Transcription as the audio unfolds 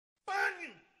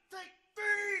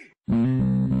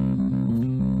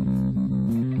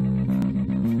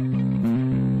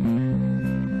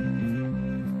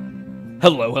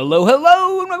Hello, hello,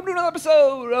 hello, and welcome to another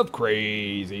episode of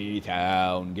Crazy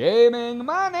Town Gaming.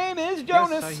 My name is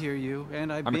Jonas. Yes, I hear you,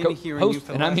 and I've been hearing host, you for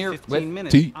the and I'm last here 15 with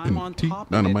minutes. I'm on TNT top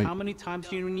of it. Dinomight. How many times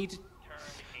do you need to...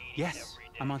 Yes,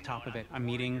 I'm on top of it. I'm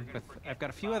meeting with... I've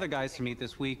got a few other guys to meet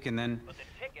this week, and then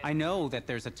I know that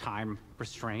there's a time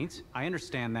restraint. I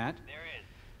understand that.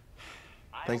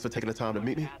 Thanks for taking the time to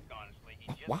meet me.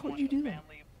 Why would you do that?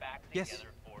 Yes.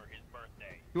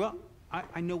 Well,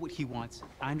 I know what he wants.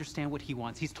 I understand what he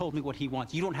wants. He's told me what he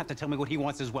wants. You don't have to tell me what he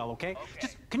wants as well, okay?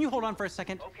 Just, can you hold on for a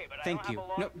second? Thank you.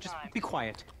 No, just be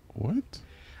quiet. What?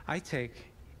 I take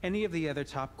any of the other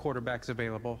top quarterbacks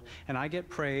available, and I get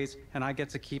praise, and I get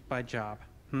to keep my job.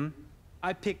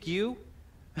 I pick you,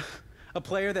 a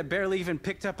player that barely even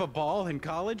picked up a ball in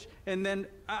college, and then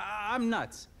I'm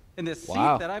nuts. And this seat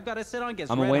that I've got to sit on gets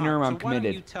I'm a red winner, hot. I'm So why don't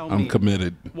committed. you tell I'm me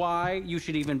committed. why you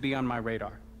should even be on my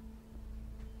radar?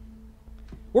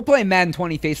 We're playing Madden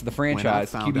 20 Face of the When I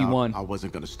Franchise found QB1. out I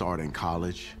wasn't going to start in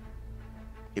college,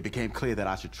 it became clear that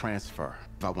I should transfer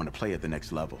if I want to play at the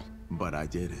next level. But I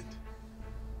didn't.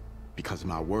 Because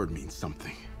my word means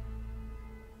something.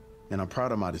 And I'm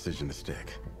proud of my decision to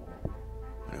stick.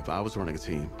 And if I was running a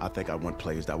team, I think I'd want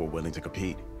players that were willing to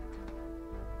compete.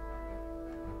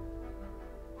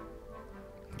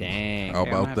 Dang. How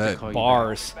Okay, I'm gonna about have to that? call you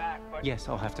Bars. back. Yes,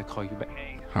 I'll have to call you back.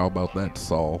 How about that,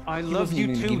 Saul? I He love doesn't you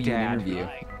even too, give you an Dad. interview.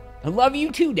 I love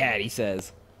you too, Dad, he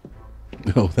says.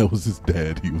 No, that was his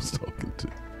dad he was talking to.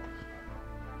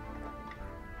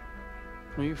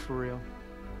 Are you for real?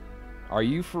 Are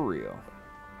you for real?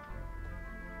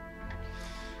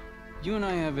 You and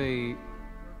I have a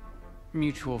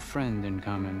mutual friend in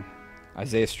common,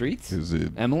 Isaiah Streets? Is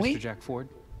it? Emily? Mr. Jack Ford.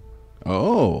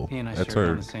 Oh, He and I that's served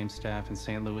on her. the same staff in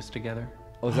St. Louis together.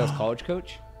 Oh, is that his college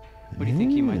coach? What do you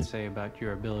think he might say about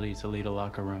your ability to lead a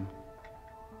locker room?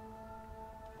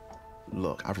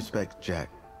 Look, I respect Jack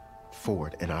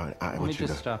Ford, and I Let me want you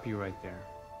just to... stop you right there.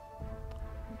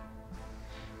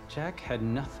 Jack had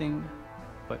nothing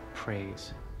but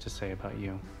praise to say about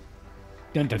you.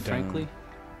 Dun, dun, And frankly,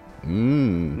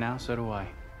 now so do I.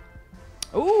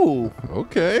 Ooh.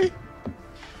 Okay.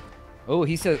 Oh,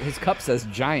 he says his cup says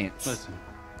Giants. Listen,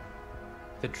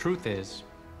 the truth is,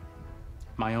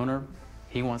 my owner,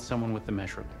 he wants someone with the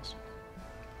measurables.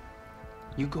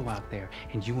 You go out there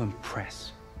and you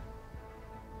impress,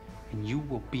 and you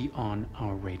will be on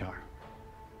our radar.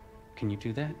 Can you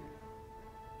do that?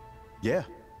 Yeah.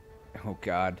 Oh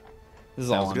God. This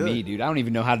is all Sounds on me, good. dude. I don't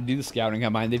even know how to do the scouting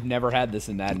combine. They've never had this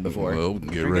in Madden before. Well,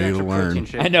 get Drink an ready to extra protein learn.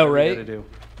 shake, I know, whatever you right? gotta do.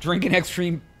 Drink an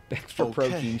extra Okay.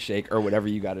 protein shake or whatever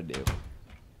you got to do.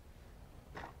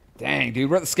 Dang, dude.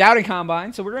 We're at the scouting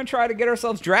combine, so we're going to try to get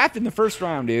ourselves drafted in the first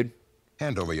round, dude.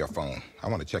 Hand over your phone. I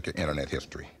want to check your internet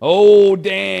history. Oh,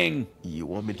 dang. You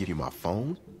want me to give you my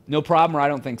phone? No problem, or I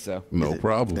don't think so. No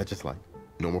problem. That's just like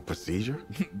normal procedure?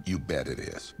 You bet it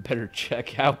is. Better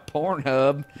check out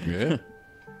Pornhub. Yeah.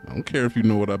 I don't care if you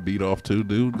know what I beat off to,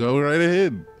 dude. Go right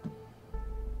ahead.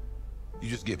 You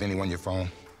just give anyone your phone?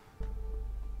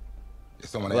 If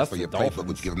someone Well, asked for that's your the playbook, Dolphins.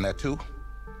 would you give them that too?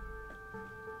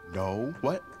 No.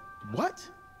 What? What?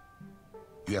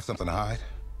 You have something to hide?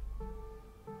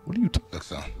 What are you? Look,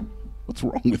 son, What's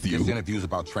wrong with this you? interview's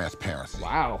about transparency.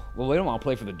 Wow. Well, we don't want to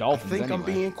play for the I Dolphins think anyway. I'm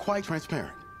being quite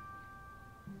transparent.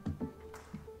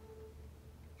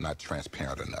 Not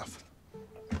transparent enough.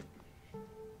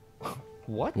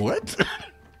 What? What?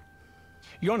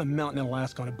 You're on a mountain in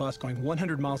Alaska on a bus going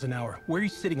 100 miles an hour. Where are you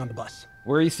sitting on the bus?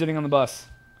 Where are you sitting on the bus?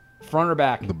 Front or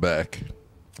back? The back.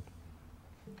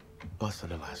 Bus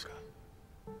in Alaska.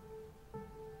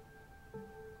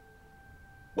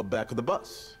 What back of the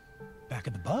bus? Back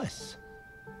of the bus.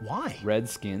 Why?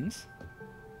 Redskins.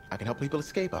 I can help people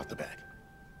escape out the back.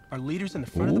 Are leaders in the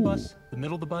front of the Ooh. bus, the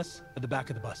middle of the bus, or the back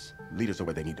of the bus? Leaders are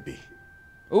where they need to be.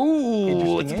 Ooh,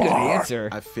 Interesting it's a good answer.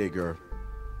 I figure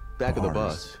back of the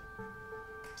Bars. bus,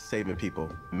 saving people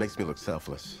makes me look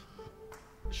selfless.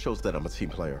 Shows that I'm a team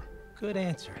player. Good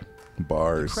answer.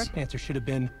 Bars. Correct answer should have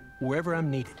been wherever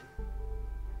I'm needed.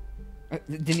 I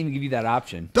didn't even give you that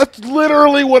option. That's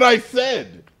literally what I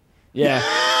said. Yeah.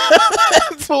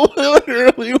 That's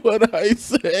literally what I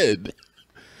said.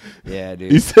 Yeah,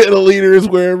 dude. He said a leader is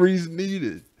wherever he's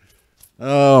needed.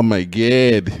 Oh my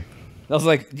God. I was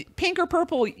like, pink or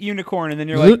purple unicorn? And then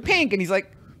you're like, pink. And he's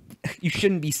like, you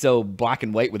shouldn't be so black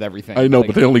and white with everything. I know, Like,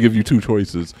 but they only give you two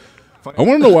choices. I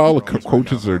want to know why all the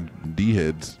coaches are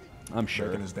D-heads. I'm sure.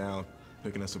 Breaking us down,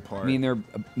 picking us apart. I mean, they're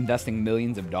investing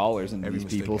millions of dollars into Every these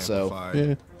mistake people, so amplified.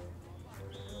 Yeah.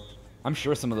 I'm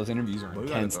sure some of those interviews are Well, you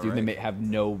got intense, it, dude. though, They right? may have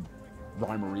no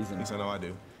rhyme or reason. At least I know I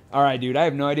do. All right, dude. I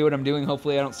have no idea what I'm doing.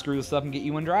 Hopefully, I don't screw this up and get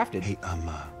you undrafted. Hey, I'm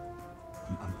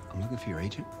I'm looking for your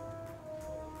agent.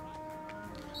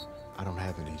 I don't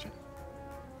have an agent.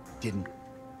 Didn't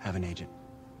have an agent.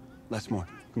 Les Moore,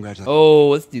 congratulations.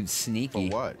 Oh, this dude's sneaky.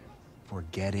 For what? For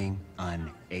getting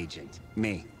an agent.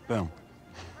 Me. Boom.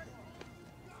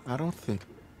 I don't think.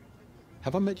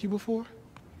 Have I met you before?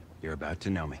 You're about to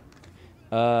know me.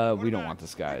 We don't want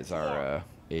this guy as our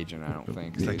agent, I don't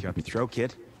think. Stick you up your throat,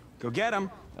 kid. Go get him.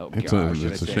 Oh, It's gosh.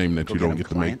 a shame that you don't get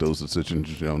to make those decisions,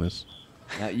 Jonas.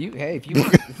 Hey, if you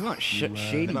want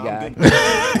shady guy.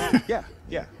 Yeah.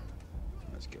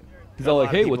 That's good. He's all like,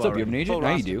 hey, what's up? You have an agent?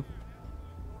 Now you do.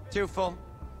 Too full.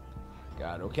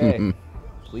 God, okay.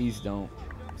 Please don't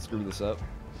screw this up.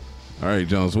 All right,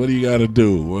 Jonas, what do you got to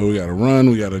do? Well, we got to run.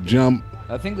 We got to jump.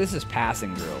 I think this is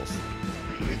passing drills.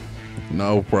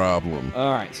 No problem.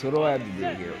 All right, so what do I have to do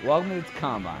here? Welcome to the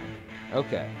combine.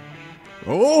 Okay.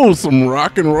 Oh, some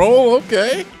rock and roll.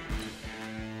 Okay.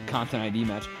 Content ID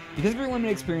match. Because of your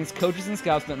limited experience, coaches and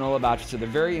scouts don't know all about you, so they're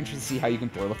very interested to see how you can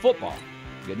throw the football.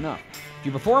 Good enough. If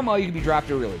you perform well, you can be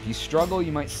drafted early. If you struggle,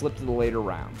 you might slip to the later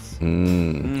rounds.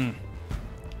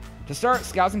 To start,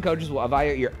 scouts and coaches will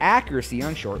evaluate your accuracy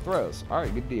on short throws. All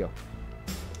right, good deal.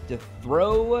 To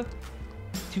throw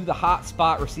to the hot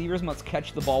spot, receivers must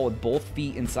catch the ball with both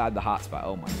feet inside the hot spot.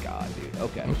 Oh my God, dude.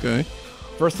 Okay. Okay.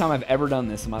 First time I've ever done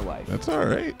this in my life. That's all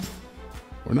right.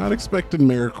 We're not expecting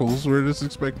miracles. We're just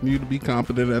expecting you to be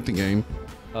competent at the game.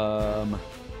 What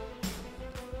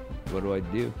do I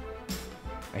do?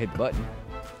 I hit the button.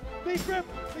 Big grip.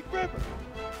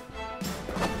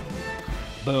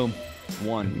 Boom.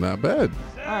 One. Not bad.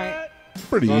 All right.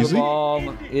 Pretty Throw the easy.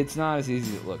 ball. It's not as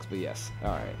easy as it looks, but yes.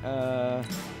 All right.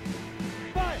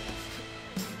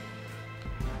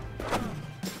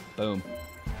 Boom.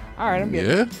 All right, I'm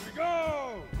good.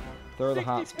 Yeah. Throw the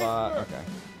hot spot. Okay.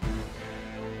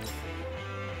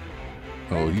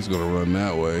 Oh, he's going to run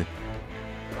that way.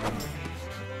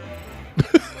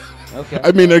 Okay.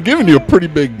 I mean, they're giving you a pretty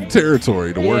big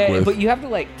territory to work with. But you have to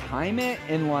like time it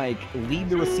and like lead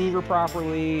the receiver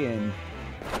properly and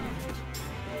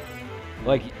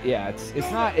like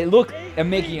it's not. I'm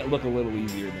making it look a little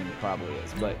easier than it probably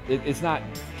is, but it's not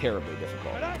terribly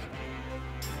difficult.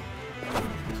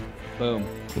 Boom.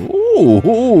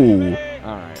 Ooh.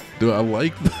 All right. Dude, I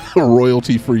like the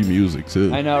royalty-free music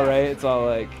too. I know, right? It's all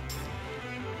like,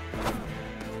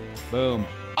 boom.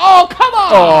 Oh, come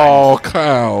on! Oh,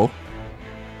 cow.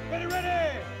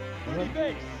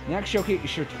 Next,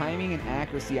 showcase your timing and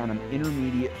accuracy on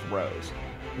intermediate throws.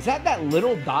 Is that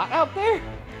little dot out there?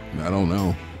 I don't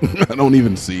know. I don't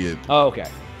even see it. Oh, okay.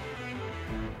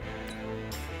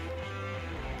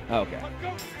 Okay.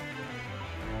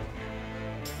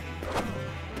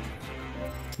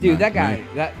 Dude, that guy,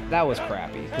 that was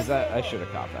crappy, because I should have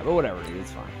caught that. But whatever, dude,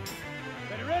 it's fine.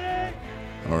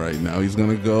 All right, now he's going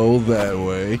to go that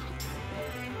way.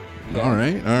 Okay. All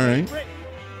right, all right.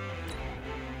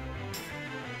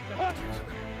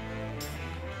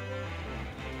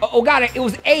 Oh, got it. It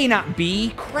was A, not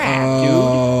B. Crap,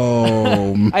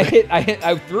 Oh, dude.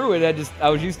 I threw it. I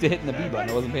was used to hitting the B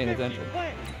button. I wasn't paying attention.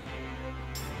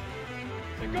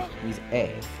 He's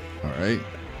A. all right.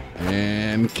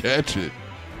 And catch it.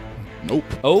 Nope.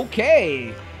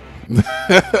 Okay.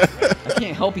 I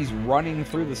can't help he's running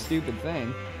through the stupid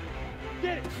thing.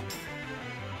 I'm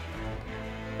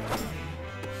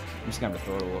just going to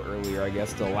throw it a little earlier, I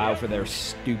guess, to allow for their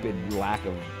stupid lack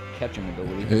of catching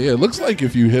ability. Yeah, it looks like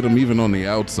if you hit him even on the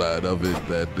outside of it,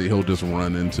 that he'll just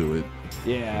run into it.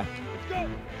 Yeah.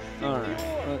 All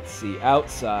right. Let's see.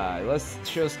 Outside. Let's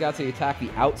show scouts how you attack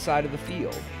the outside of the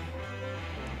field.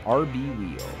 RB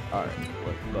wheel. All right.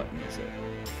 What button is it?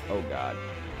 Oh, God.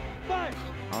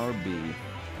 RB.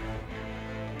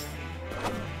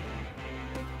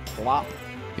 Plop.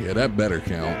 Yeah, that better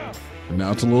count.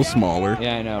 Now it's a little smaller.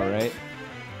 Yeah, I know, right?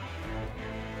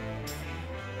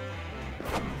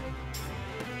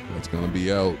 That's going to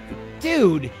be out.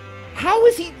 Dude, how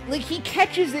is he, like, he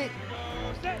catches it.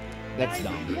 That's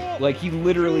dumb. Like, he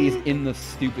literally is in the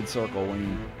stupid circle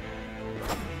when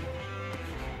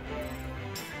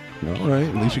he... All right,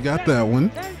 at least you got that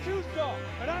one.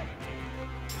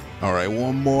 All right,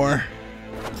 one more.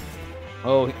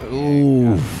 Oh,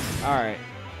 Ooh. all right.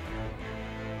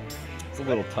 It's a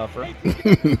little tougher.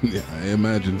 Yeah, I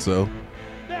imagine so.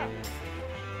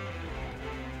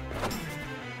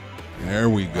 There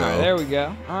we go. All right, there we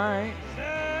go. All right.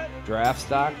 Draft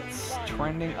stock's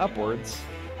trending upwards.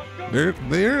 It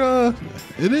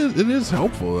is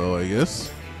helpful though, I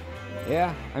guess.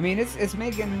 Yeah, I mean it's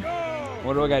making.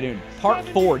 What do I gotta do? Part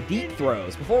 4, deep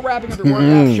throws. Before wrapping up your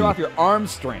workout, show off your arm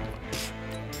strength.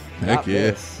 Heck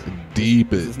yeah,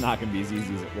 deep This it. is not gonna be as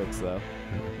easy as it looks, though.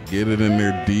 Get it in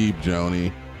there deep,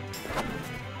 Joni.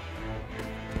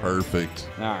 Perfect.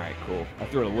 All right, cool. I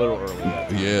threw it a little early that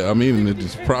time. Yeah, I mean,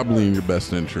 it's probably in your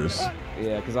best interest.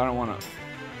 Yeah, because I don't want to.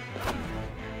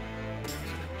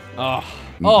 Oh,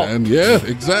 And yeah,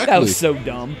 exactly. that was so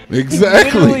dumb.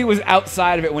 Exactly. He literally was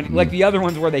outside of it when, like the other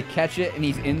ones where they catch it and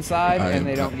he's inside and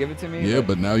they don't give it to me. Yeah,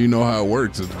 but now you know how it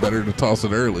works. It's better to toss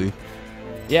it early.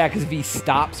 Yeah, because if he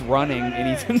stops running and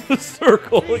he's in the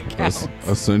circle, it counts.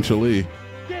 Essentially.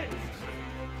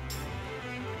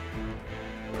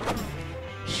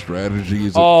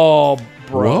 Strategies. Oh,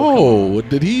 bro. Whoa,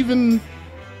 did he even?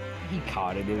 He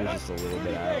caught it. It was just a little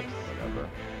bit out. Whatever.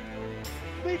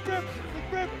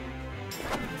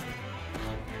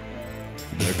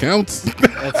 That counts.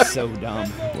 That's so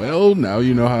dumb. Well, now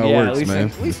you know how it works, man.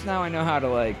 At least now I know how to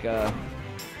like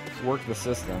work the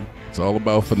system. It's all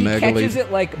about finagling. He catches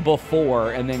it like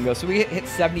before and then goes. So we hit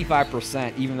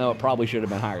 75%, even though it probably should have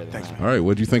been higher than that. All right,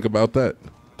 what'd you think about that?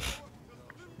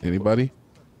 Anybody?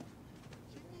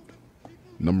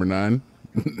 Number 9,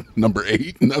 number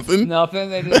 8, nothing. Nothing.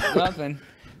 They did nothing.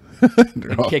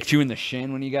 They kicked you in the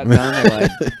shin when you got done. They're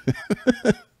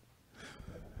like,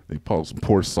 they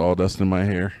poured sawdust in my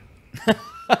hair.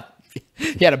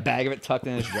 he had a bag of it tucked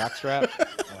in his jockstrap.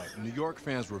 New York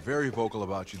fans were very vocal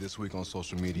about you this week on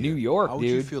social media. New York, How would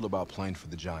you feel about playing for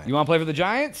the Giants? You want to play for the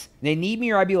Giants? They need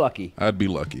me or I'd be lucky. I'd be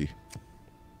lucky.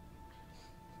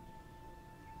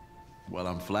 Well,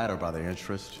 I'm flattered by their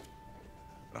interest.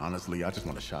 But honestly, I just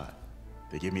want a shot.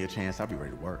 They give me a chance, I'll be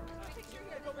ready to work.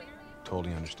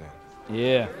 Totally understand.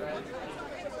 Yeah.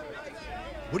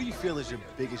 What do you feel is your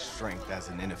biggest strength as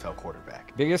an NFL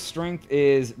quarterback? Biggest strength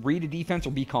is read a defense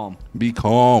or be calm. Be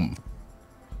calm.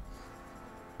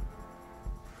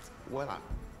 Well, I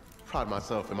pride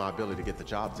myself in my ability to get the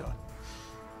job done.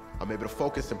 I'm able to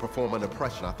focus and perform under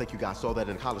pressure. I think you guys saw that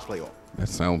in college playoff. That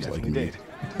sounds like me.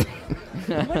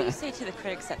 What do you say to the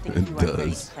critics that think you aren't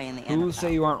ready to play in the NFL? Who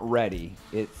say you aren't ready?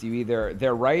 It's you either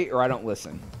they're right or I don't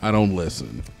listen. I don't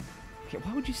listen. Okay,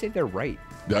 why would you say they're right?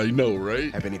 I know,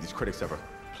 right? Have any of these critics ever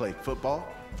played football?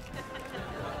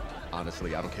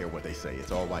 Honestly, I don't care what they say.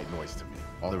 It's all white noise to me.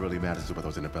 All that really matters is what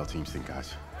those NFL teams think,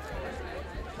 guys.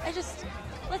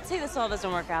 Let's say this all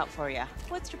doesn't work out for you.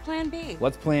 What's your plan B?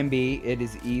 What's plan B? It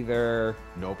is either...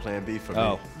 No plan B for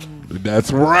me.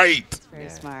 That's right. That's very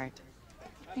smart.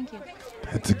 Thank you.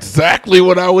 That's exactly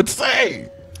what I would say.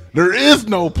 There is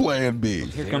no plan B.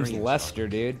 Here comes Lester,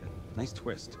 dude. Nice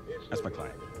twist. That's my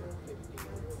client.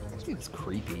 This dude's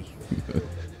creepy.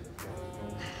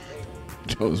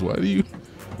 Jonas, are you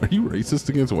racist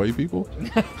against white people?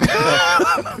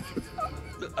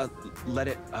 Let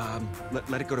it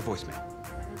go to voicemail.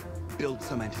 Build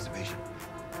some anticipation.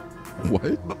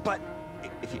 What? But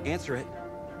if you answer it,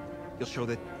 you'll show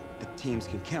that the teams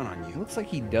can count on you. It looks like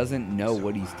he doesn't know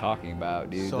what he's talking about,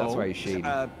 dude. That's why he's shady.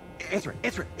 Answer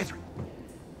it.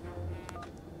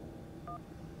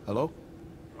 Hello?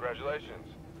 Congratulations.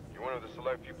 You're one of the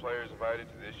select few players invited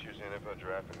to this year's NFL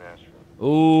draft in Nashville.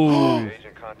 Ooh. Your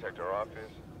agent contact our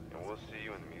office, and we'll see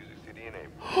you in the Music City in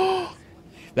April.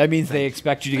 That means they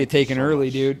expect you to get taken early,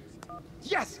 dude.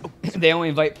 Yes. They only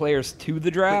invite players to the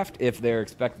draft if they're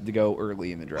expected to go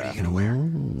early in the draft. What are you gonna wear?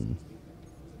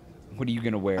 What are you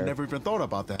gonna wear? I never even thought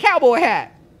about that. Cowboy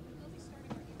hat.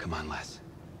 Come on, Les.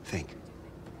 Think.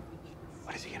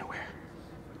 What is he gonna wear?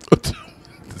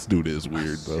 This dude is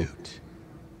weird, though.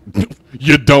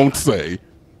 You don't say.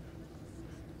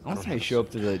 I want somebody to show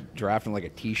up to the draft in like a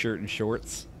t-shirt and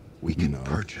shorts. We can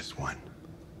purchase one.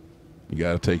 You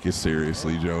gotta take it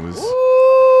seriously, Jonas.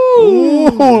 Ooh,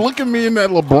 look at me in that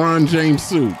LeBron James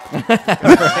suit.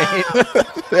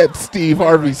 That Steve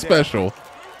Harvey special.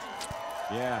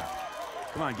 Yeah.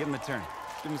 Come on, give him a turn.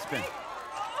 Give him a spin.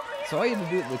 So all you had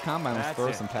to do at the combine was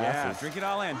throw some passes. Yeah, drink it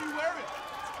all in. Okay,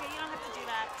 you don't have to do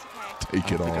that. It's okay.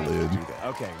 Take it all in.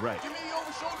 Okay, right. Give me your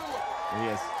shoulder look. There he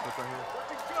is.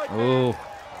 Oh,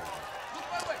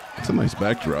 It's a nice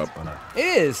backdrop. it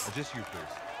is. Just you,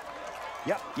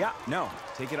 please. Yeah, no.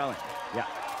 Take it all in. Yeah.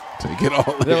 Take it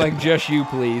all They're in. like, just you,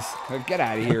 please. Like, get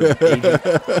out of here, agent.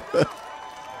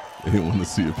 They didn't want to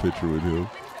see a picture with him.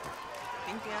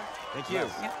 Thank you. Thank you.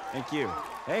 Thank you.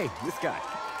 Hey, this guy.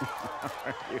 How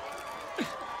are you?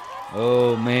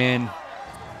 Oh, man.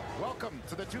 Welcome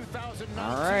to the 2019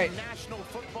 All right. National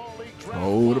Football League Draft.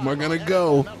 Oh, what am I going to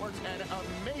go?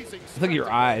 Look at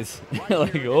your eyes.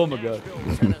 Like, oh, my God.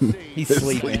 He's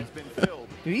sleeping.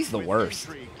 Dude, he's the worst.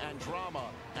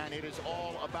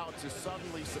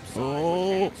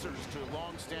 Oh,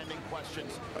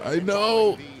 I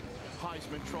know.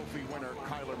 Heisman Trophy winner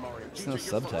Kyler Murray. There's no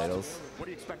subtitles. What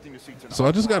are you expecting to see tonight? So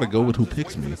I just got to go with who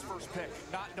picks me.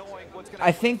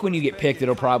 I think when you get picked,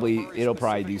 it'll probably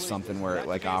do something where it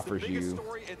like offers you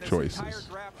choices.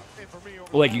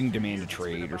 Like you can demand a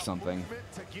trade or something.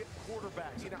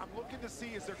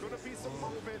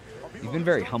 You've been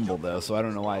very humble though, so I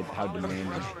don't know how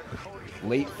demanding.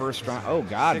 Late first round. Oh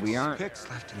God, we aren't. 6 picks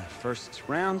left in the first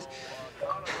round.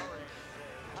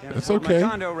 That's okay. My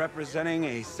condo representing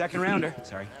a second rounder.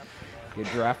 Sorry. Get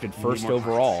drafted first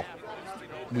overall.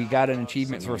 We got an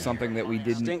achievement for something that we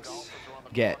didn't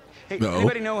get. Hey,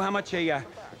 anybody know how much a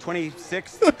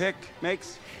 26th pick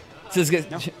makes? It says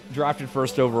get drafted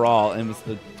first overall, and it's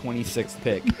the 26th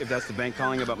pick. If that's the bank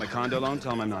calling about my condo loan,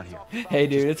 tell them I'm not here. Hey,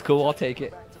 dude, it's cool. I'll take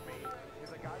it.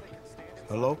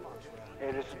 Hello?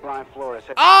 Hey, this is Brian Flores.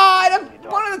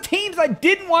 One of the teams I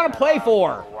didn't want to play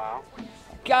for.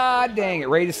 God dang it.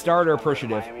 Ready to start or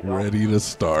appreciative? Ready to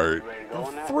start. The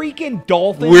freaking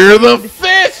Dolphins. We're the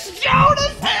fish,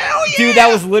 Jonas. Hell yeah. Dude, that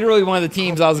was literally one of the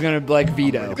teams I was going to, like,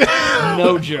 veto.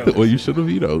 No joke. Well, you should have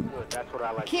vetoed.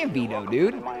 You can't veto,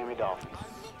 dude.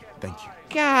 Thank you.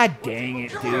 God dang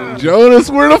it, dude.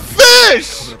 Jonas, we're the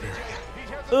fish.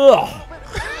 Ugh.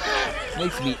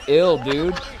 Makes me ill,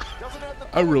 dude.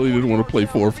 I really didn't want to play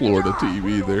for a Florida team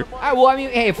either. Well, I mean,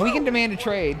 hey, if we can demand a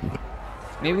trade,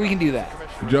 maybe we can do that.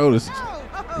 Jonas,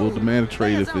 we'll demand a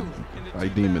trade if I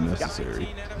deem it necessary.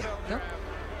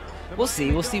 We'll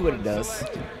see. We'll see what it does.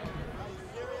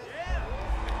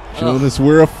 Jonas,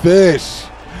 we're a fish.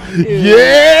 Dude.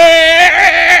 Yeah!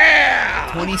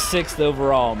 26th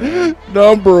overall, man.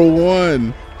 Number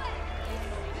 1.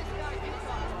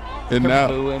 And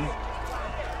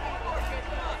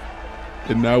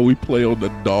now we play on the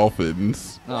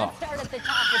Dolphins. Oh. Start at the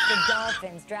top with the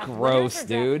Dolphins. Draft Gross,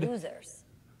 dude. Losers.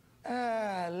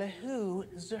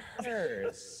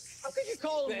 Losers. How could you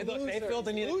call them losers? They feel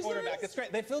the need a quarterback. That's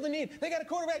great. They feel the need. They got a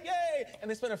quarterback. Yay! And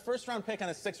they spent a first-round pick on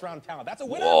a 6th-round talent. That's a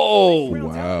winner. Whoa!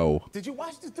 Wow. Did you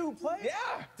watch this dude play?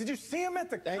 Yeah. Did you see him at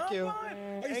the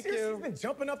combine? Are you serious? He's been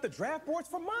jumping up the draft boards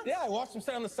for months. Yeah, I watched him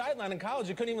sit on the sideline in college.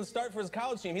 He couldn't even start for his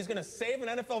college team. He's going to save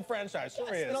an NFL franchise.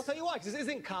 Sure he is. And I'll tell you why, because this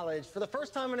isn't college. For the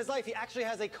first time in his life, he actually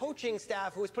has a coaching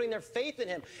staff who is putting their faith in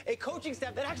him. A coaching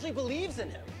staff that actually believes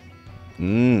in him.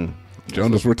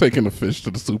 Jonas, we're taking the fish to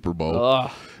the Super Bowl.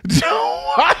 Why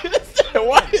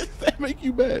does that make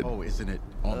you mad? Oh, isn't it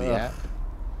on the app?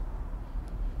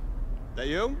 That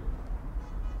you?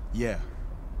 Yeah.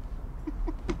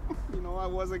 You know, I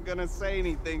wasn't gonna say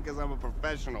anything because I'm a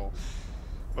professional.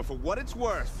 But for what it's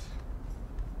worth,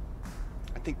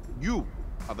 I think you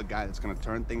are the guy that's gonna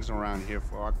turn things around here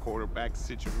for our quarterback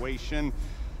situation.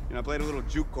 You know, I played a little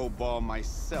JUCO ball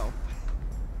myself.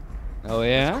 Oh,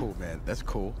 yeah? That's cool, man. That's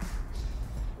cool.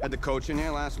 Had the coach in here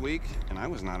last week, and I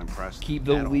was not impressed. Keep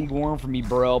the league warm for me,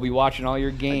 bro. I'll be watching all your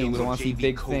games. I want to see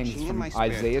big things from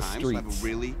Isaiah Streets. So I have a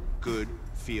really good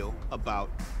feel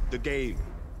about the game.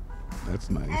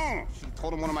 That's nice. She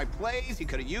told him one of my plays. He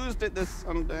could have used it this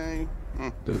Sunday.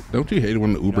 Don't you hate it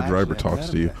when the Uber driver talks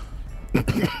to you?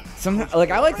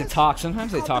 Like, I like to talk.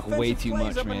 Sometimes they talk way too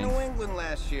much, up man. in New England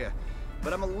last year,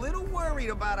 but I'm a little worried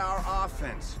about our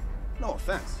offense. No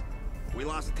offense. We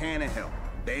lost Tannehill,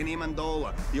 Danny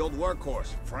Mandola, the old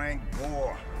workhorse, Frank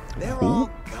Gore. They're all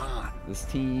gone. This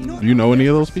team. Do you know any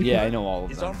of those people? Yeah, I know all of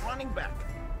He's them. our running back.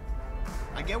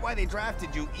 I get why they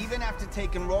drafted you, even after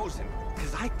taking Rosen,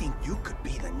 because I think you could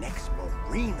be the next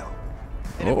Marino.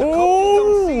 And if the coaches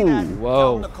don't see that,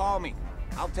 tell them to call me.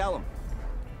 I'll tell them.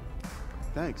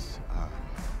 Thanks.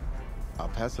 I'll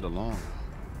pass it along.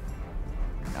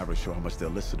 Not really sure how much they'll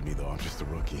listen to me, though. I'm just a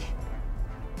rookie.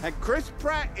 Had Chris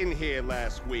Pratt in here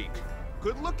last week.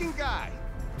 Good-looking guy.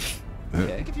 I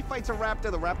think if he fights a raptor,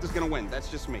 the raptor's gonna win.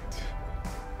 That's just me.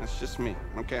 That's just me.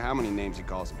 I don't care how many names he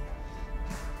calls him.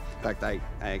 In fact, I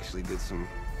actually did some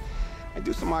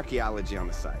archaeology on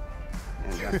the side.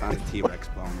 And I found a T-Rex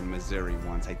bone in Missouri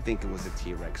once. I think it was a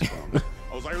T-Rex bone.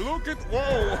 I was like, look at,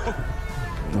 whoa!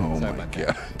 Oh my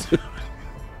God.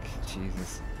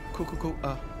 Jesus. Cool.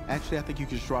 Actually, I think you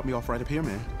can just drop me off right up here,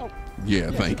 man.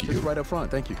 Yeah, thank you. Just right up front.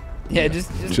 Thank you. Yeah,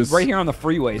 just right here on the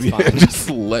freeway is fine. Yeah, just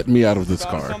let me out of this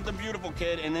car. Something beautiful,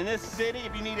 kid. And in this city,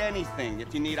 if you need anything,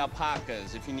 if you need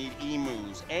alpacas, if you need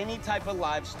emus, any type of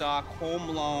livestock, home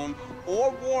loan,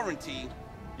 or warranty,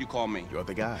 you call me. You're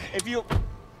the guy. If you...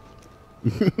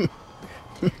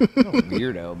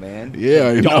 Weirdo, man. Yeah,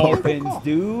 I know. Dolphins,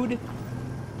 dude.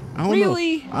 I don't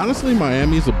Really? know. Honestly,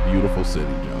 Miami's a beautiful city,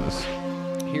 Jonas.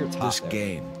 Here, top This there.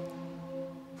 game,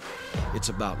 it's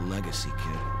about legacy,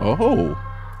 kid. Oh.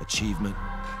 Achievement.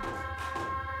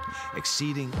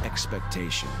 Exceeding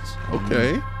expectations.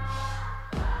 Okay.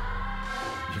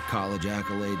 Your college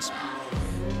accolades,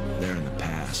 they're in the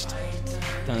past.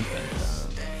 Dun, dun,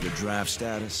 dun. Your draft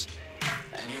status,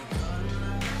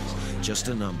 just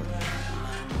a number.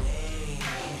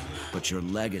 But your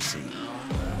legacy.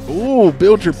 Ooh,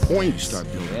 build your points. Start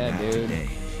building that today.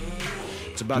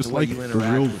 It's about Just the way like you the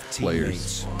interact real with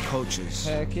players. teammates, coaches.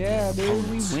 Heck yeah, dude,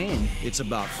 we win. It's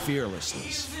about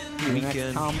fearlessness. You're Week the next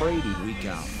in, Tom Brady. week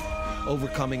out.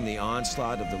 Overcoming the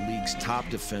onslaught of the league's top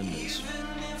defenders.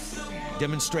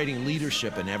 Demonstrating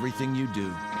leadership in everything you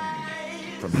do.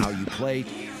 From how you play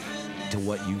to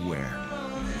what you wear.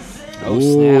 Oh,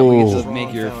 snap. We get to Strong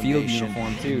make your field foundation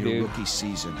uniform, in too, your dude. rookie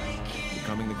season.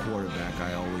 Becoming the quarterback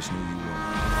I always knew you were.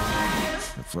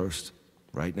 At first,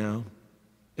 right now,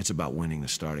 it's about winning the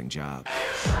starting job.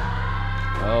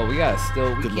 Oh, we gotta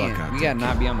still. We Good luck can't. out We there, gotta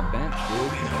not be on the bench,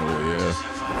 dude. Oh,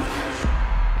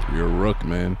 yeah. You're a rook,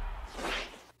 man.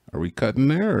 Are we cutting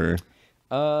there?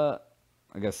 Or?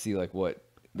 I guess see, like, what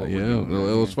we're Yeah, doing right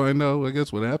let's here. find out, I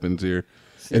guess, what happens here.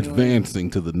 Simulate. Advancing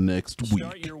to the next week.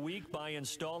 Start your week by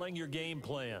installing your game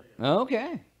plan.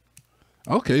 Okay.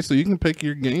 Okay, so you can pick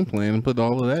your game plan and put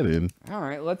all of that in. All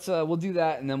right, let's we'll do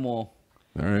that, and then we'll.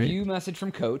 All right. Cue message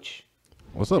from Coach.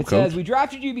 What's up, It Coach? says, we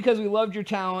drafted you because we loved your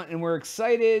talent, and we're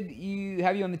excited you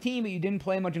have you on the team, but you didn't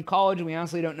play much in college, and we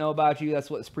honestly don't know about you. That's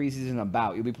what this preseason is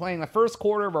about. You'll be playing the first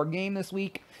quarter of our game this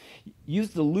week. Use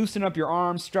it to loosen up your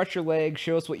arms, stretch your legs,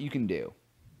 show us what you can do.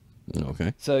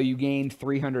 Okay. So you gained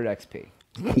 300 XP.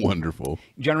 Wonderful.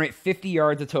 Generate 50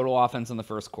 yards of total offense in the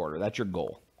first quarter. That's your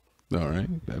goal. All right.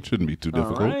 That shouldn't be too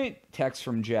difficult. All right. Text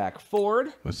from Jack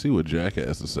Ford. Let's see what Jack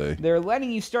has to say. They're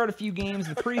letting you start a few games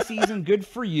in the preseason. Good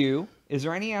for you. Is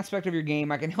there any aspect of your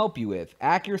game I can help you with?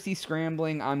 Accuracy,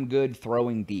 scrambling, I'm good.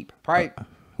 Throwing deep. Probably.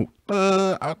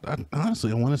 I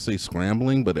honestly, I want to say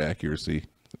scrambling, but accuracy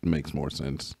makes more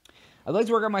sense. I'd like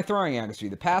to work on my throwing accuracy.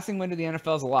 The passing window of the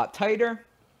NFL is a lot tighter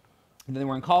than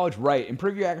we're in college. Right.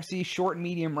 Improve your accuracy, short and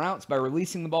medium routes by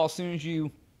releasing the ball as soon as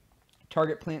you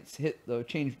target plants hit the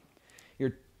change.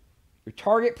 Your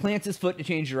target plants his foot to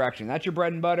change direction. That's your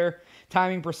bread and butter.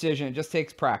 Timing, precision. It just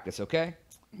takes practice, okay?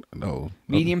 No.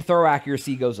 Medium throw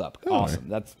accuracy goes up. All Awesome. right.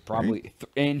 That's probably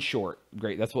and short.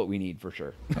 Great. That's what we need for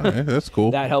sure. All right, that's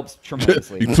cool. That helps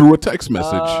tremendously. You threw a text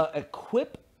message.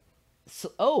 Equip.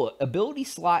 Ability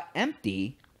slot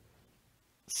empty.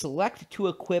 Select to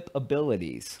equip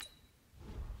abilities.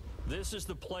 This is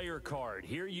the player card.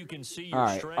 Here you can see your All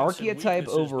right. strengths and Archetype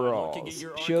weaknesses by looking at overalls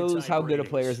your shows archetype how good a ratings.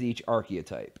 player is at each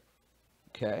archetype.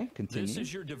 Okay, continue. This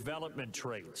is your development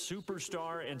trait.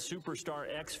 Superstar and Superstar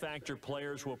X Factor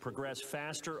players will progress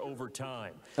faster over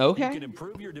time. Okay. You can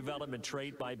improve your development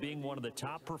trait by being one of the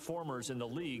top performers in the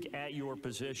league at your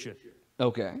position.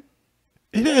 Okay.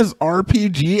 It has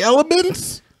RPG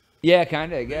elements? Yeah,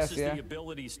 kind of, I guess, This is yeah. the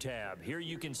abilities tab. Here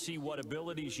you can see what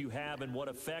abilities you have and what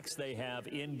effects they have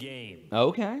in game.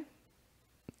 Okay.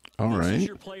 All This is right.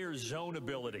 your player's zone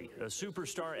ability. A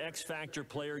Superstar X Factor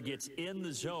player gets in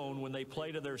the zone when they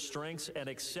play to their strengths and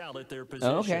excel at their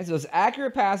position. Okay, so as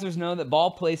accurate passers know that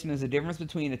ball placement is the difference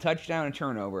between a touchdown and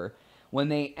turnover. When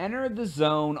they enter the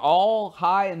zone, all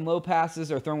high and low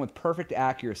passes are thrown with perfect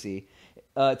accuracy.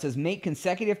 It says make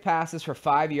consecutive passes for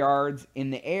 5 yards in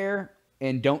the air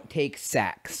and don't take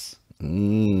sacks.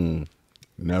 Never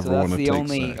So want that's to the take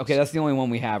only sacks. okay. That's the only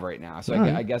one we have right now. So All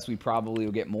right. I guess we probably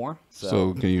will get more.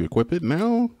 So can you equip it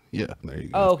now? Yeah, there you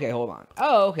go. Oh, okay. Hold on.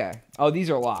 Oh, okay. Oh, these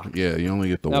are locked. Yeah, you only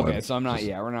get the one. Okay, so I'm not.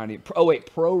 Yeah, we're not. Oh wait,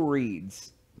 pro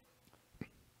reads.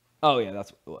 Oh yeah,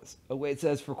 that's what it was. Oh wait, it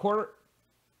says for quarter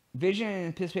vision and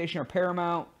anticipation are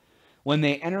paramount. When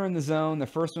they enter in the zone, the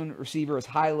first one receiver is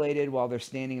highlighted while they're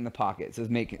standing in the pocket. It says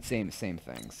make it same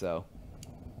thing. So.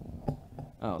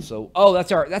 Oh,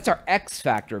 that's our X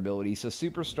Factor ability. So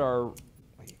Superstar.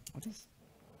 Wait, what is?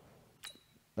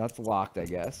 That's locked, I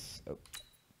guess.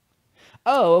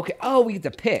 Oh, okay. Oh, we get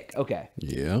to pick. Okay.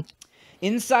 Yeah.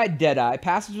 Inside Deadeye,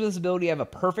 passers with this ability have a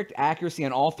perfect accuracy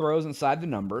on all throws inside the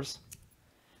numbers.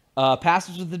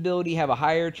 Passers with this ability have a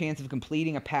higher chance of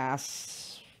completing a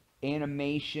pass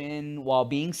animation while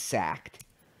being sacked.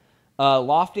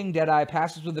 Lofting Deadeye,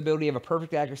 passers with the ability have a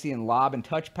perfect accuracy in lob and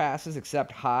touch passes,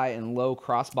 except high and low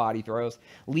cross-body throws.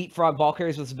 Leapfrog, ball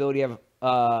carriers with this ability have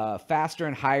faster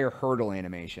and higher hurdle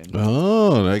animation.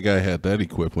 Oh, that guy had that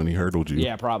equipped when he hurdled you.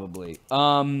 Yeah, probably.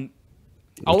 I'll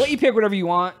let you pick whatever you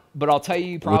want, but I'll tell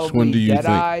you Which one do probably you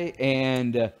Deadeye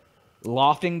and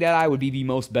Lofting Deadeye would be the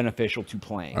most beneficial to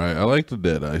playing. All right, I like the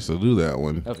Deadeye, so do that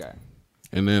one. Okay.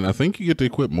 And then I think you get to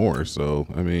equip more, so,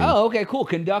 I mean... Oh, okay, cool.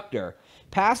 Conductor.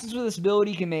 Passes with this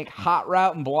ability can make hot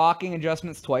route and blocking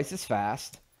adjustments twice as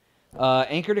fast.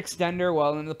 Anchored extender,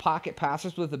 while in the pocket,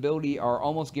 passers with ability are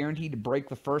almost guaranteed to break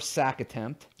the first sack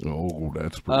attempt. Oh,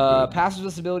 that's pretty good. Passers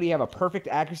with ability have a perfect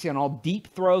accuracy on all deep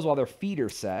throws while their feet are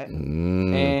set.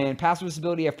 And passers with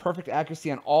ability have perfect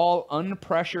accuracy on all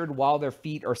unpressured while their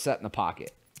feet are set in the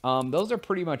pocket. Those are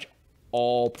pretty much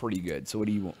all pretty good. So what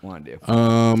do you want to do?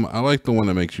 I like the one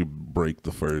that makes you break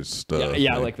the first.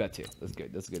 Yeah, I like that too. That's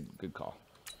good. That's a good call.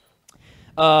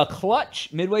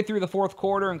 Clutch. Midway through the fourth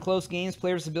quarter in close games,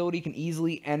 players' ability can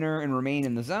easily enter and remain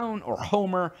in the zone. Or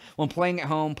Homer. When playing at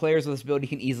home, players with this ability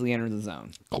can easily enter the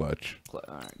zone. Clutch. All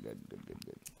right, good.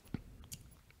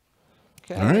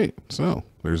 Okay. All right, so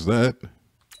there's that.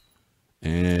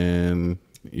 And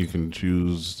you can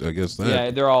choose, I guess, that.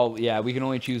 Yeah, they're all, we can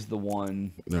only choose the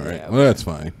one. All right, Yeah, well, that's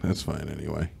fine. That's fine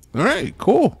anyway. All right,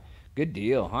 cool. Good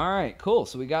deal. All right, cool.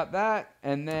 So we got that,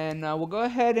 and then we'll go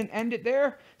ahead and end it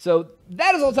there. So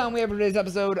that is all the time we have for today's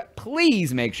episode.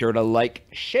 Please make sure to like,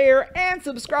 share, and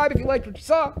subscribe if you liked what you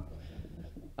saw.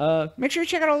 Make sure you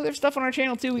check out all the other stuff on our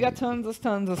channel, too. We got tons of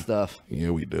stuff.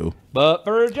 Yeah, we do. But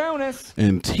for Jonas.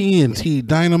 And TNT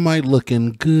Dinomight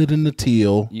looking good in the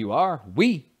teal. You are.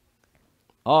 We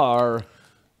are.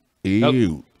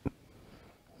 You.